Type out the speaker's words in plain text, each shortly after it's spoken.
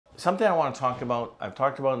Something I want to talk about, I've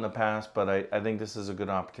talked about in the past, but I think this is a good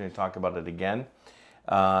opportunity to talk about it again,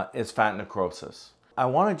 is fat necrosis. I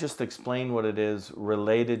want to just explain what it is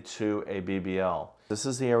related to a BBL. This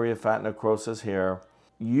is the area of fat necrosis here.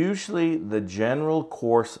 Usually the general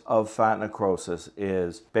course of fat necrosis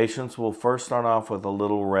is patients will first start off with a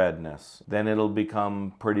little redness, then it'll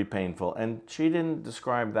become pretty painful. And she didn't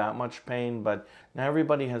describe that much pain, but now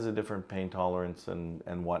everybody has a different pain tolerance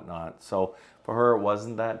and whatnot. So for her it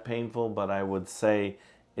wasn't that painful, but I would say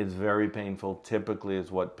it's very painful, typically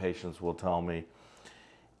is what patients will tell me.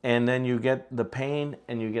 And then you get the pain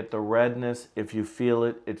and you get the redness. If you feel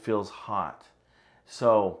it, it feels hot.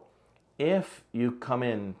 So if you come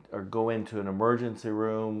in or go into an emergency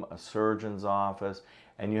room, a surgeon's office,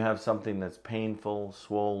 and you have something that's painful,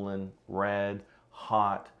 swollen, red,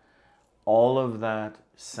 hot, all of that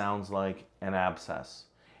sounds like an abscess.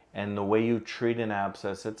 And the way you treat an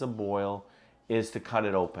abscess, it's a boil, is to cut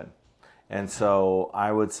it open. And so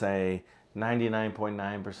I would say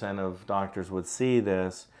 99.9% of doctors would see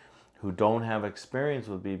this who don't have experience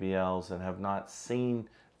with BBLs and have not seen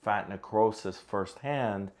fat necrosis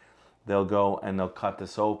firsthand. They'll go and they'll cut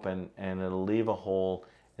this open and it'll leave a hole,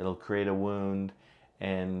 it'll create a wound,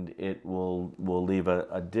 and it will leave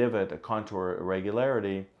a divot, a contour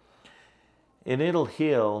irregularity, and it'll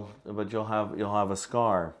heal, but you'll have a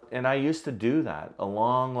scar. And I used to do that a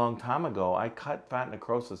long time ago. I cut fat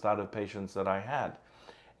necrosis out of patients that I had.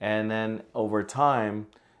 And then over time,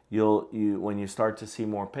 when you start to see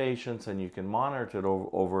more patients and you can monitor it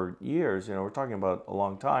over years, we're talking about a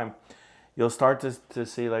long time, you'll start to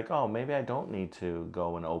see like, oh, maybe I don't need to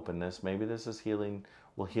go and open this. Maybe this is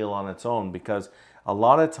will heal on its own, because a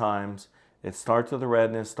lot of times it starts with the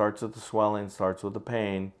redness, starts with the swelling, starts with the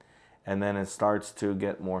pain, and then it starts to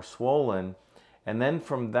get more swollen. And then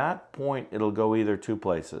from that point, it'll go either two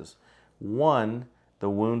places. One, the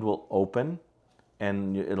wound will open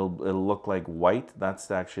and it'll look like white. That's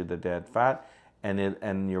actually the dead fat.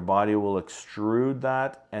 And your body will extrude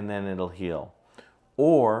that and then it'll heal.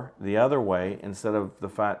 Or the other way, instead of the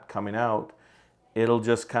fat coming out, it'll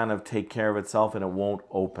just kind of take care of itself and it won't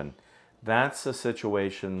open. That's the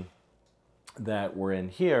situation that we're in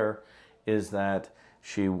here, is that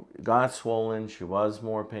she got swollen, she was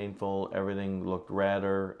more painful, everything looked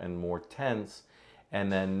redder and more tense,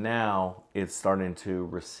 and then now it's starting to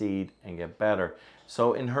recede and get better.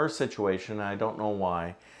 So in her situation, I don't know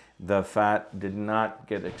why, the fat did not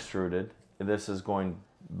get extruded. This is going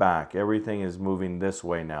back. Everything is moving this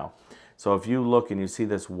way now. So if you look and you see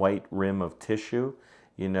this white rim of tissue,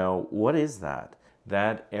 what is that?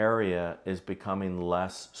 That area is becoming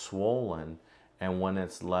less swollen, and when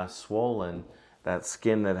it's less swollen, that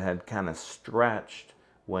skin that had kind of stretched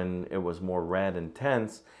when it was more red and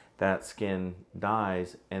tense, that skin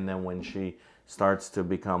dies, and then when she starts to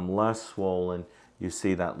become less swollen, you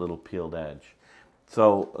see that little peeled edge.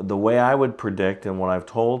 So the way I would predict, and what I've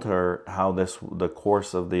told her how the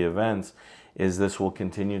course of the events is, this will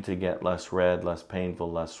continue to get less red, less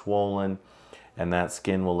painful, less swollen, and that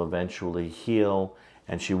skin will eventually heal,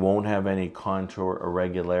 and she won't have any contour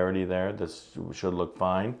irregularity there. This should look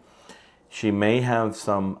fine. She may have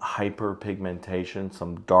some hyperpigmentation,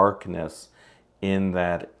 some darkness in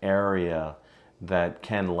that area that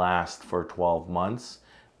can last for 12 months.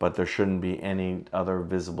 But there shouldn't be any other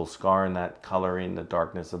visible scar, and that coloring, the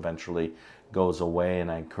darkness eventually goes away. And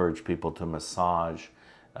I encourage people to massage,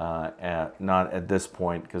 not at this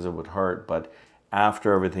point because it would hurt, but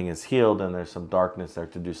after everything is healed and there's some darkness there,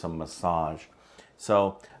 to do some massage.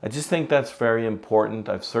 So I just think that's very important.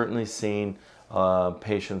 I've certainly seen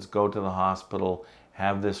patients go to the hospital,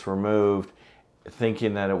 have this removed,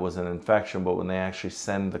 thinking that it was an infection, but when they actually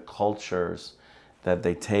send the cultures that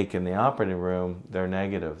they take in the operating room, they're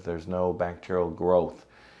negative. There's no bacterial growth.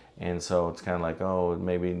 And so it's kind of like, oh,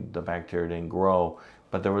 maybe the bacteria didn't grow,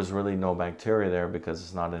 but there was really no bacteria there because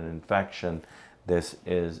it's not an infection. This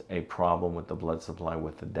is a problem with the blood supply,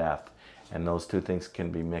 with the death. And those two things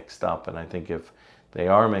can be mixed up. And I think if they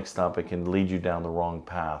are mixed up, it can lead you down the wrong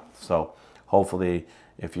path. So hopefully,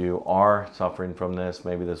 if you are suffering from this,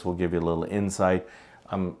 maybe this will give you a little insight.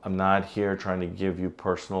 I'm not here trying to give you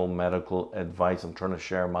personal medical advice. I'm trying to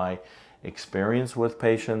share my experience with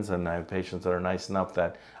patients, and I have patients that are nice enough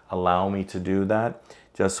that allow me to do that,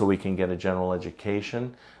 just so we can get a general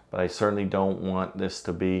education. But I certainly don't want this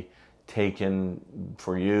to be taken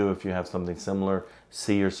for you. If you have something similar,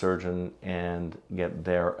 see your surgeon and get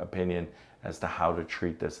their opinion as to how to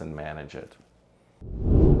treat this and manage it.